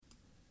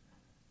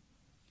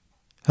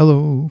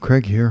Hello,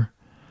 Craig here.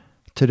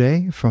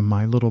 Today, from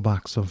my little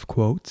box of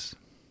quotes,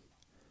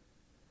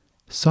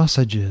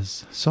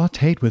 sausages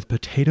sautéed with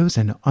potatoes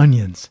and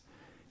onions.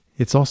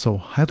 It's also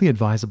highly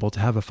advisable to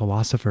have a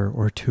philosopher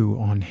or two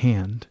on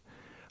hand.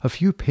 A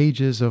few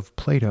pages of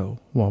Plato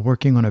while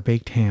working on a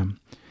baked ham.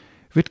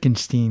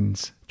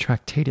 Wittgenstein's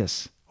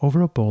Tractatus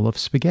over a bowl of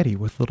spaghetti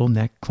with little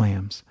neck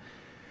clams.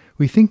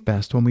 We think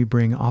best when we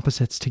bring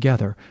opposites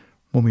together,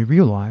 when we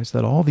realize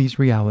that all these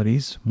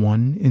realities,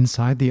 one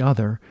inside the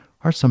other,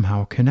 are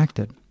somehow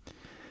connected.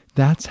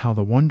 That's how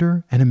the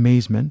wonder and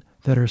amazement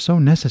that are so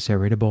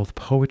necessary to both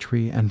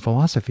poetry and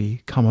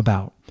philosophy come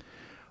about.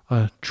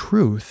 A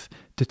truth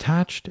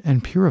detached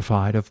and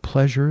purified of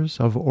pleasures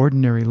of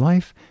ordinary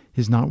life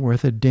is not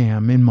worth a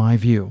damn in my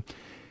view.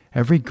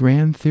 Every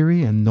grand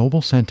theory and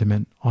noble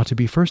sentiment ought to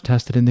be first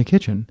tested in the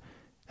kitchen,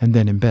 and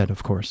then in bed,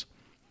 of course.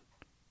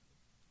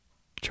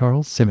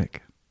 Charles Simic.